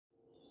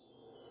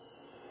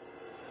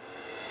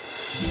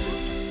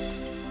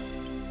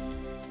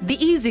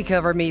The Easy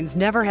Cover means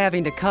never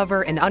having to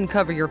cover and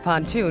uncover your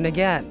pontoon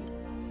again.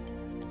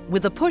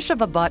 With the push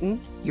of a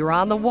button, you're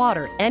on the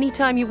water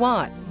anytime you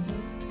want.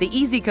 The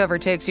Easy Cover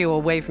takes you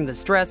away from the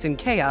stress and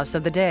chaos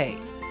of the day.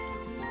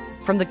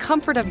 From the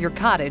comfort of your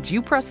cottage,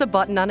 you press a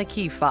button on a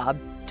key fob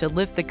to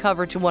lift the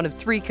cover to one of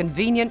 3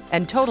 convenient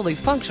and totally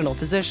functional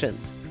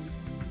positions.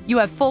 You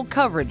have full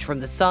coverage from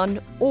the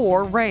sun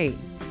or rain.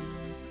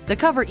 The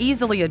cover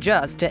easily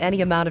adjusts to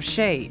any amount of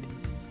shade,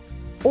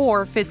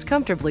 or fits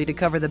comfortably to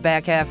cover the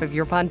back half of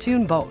your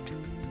pontoon boat.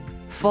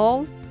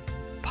 Full,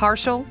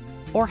 partial,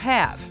 or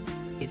half,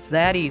 it's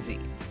that easy.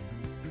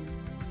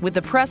 With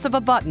the press of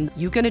a button,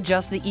 you can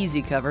adjust the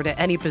Easy Cover to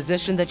any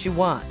position that you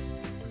want,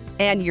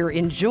 and you're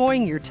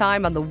enjoying your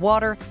time on the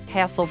water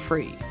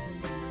hassle-free.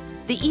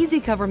 The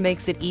Easy Cover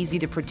makes it easy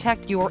to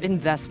protect your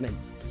investment,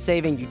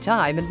 saving you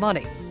time and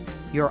money.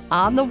 You're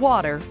on the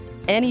water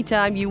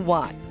anytime you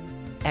want,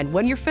 and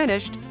when you're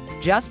finished,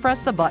 just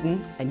press the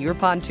button and your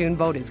pontoon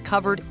boat is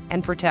covered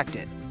and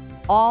protected,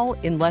 all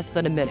in less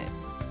than a minute.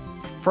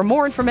 For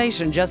more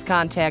information, just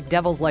contact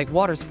Devils Lake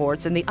Water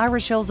Sports in the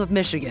Irish Hills of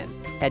Michigan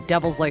at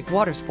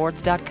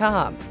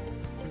devilslakewatersports.com.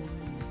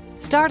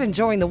 Start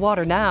enjoying the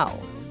water now.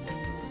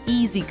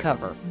 Easy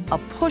Cover, a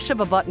push of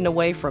a button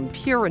away from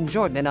pure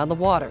enjoyment on the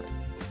water.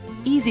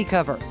 Easy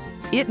Cover,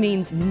 it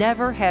means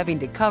never having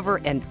to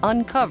cover and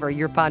uncover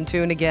your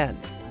pontoon again.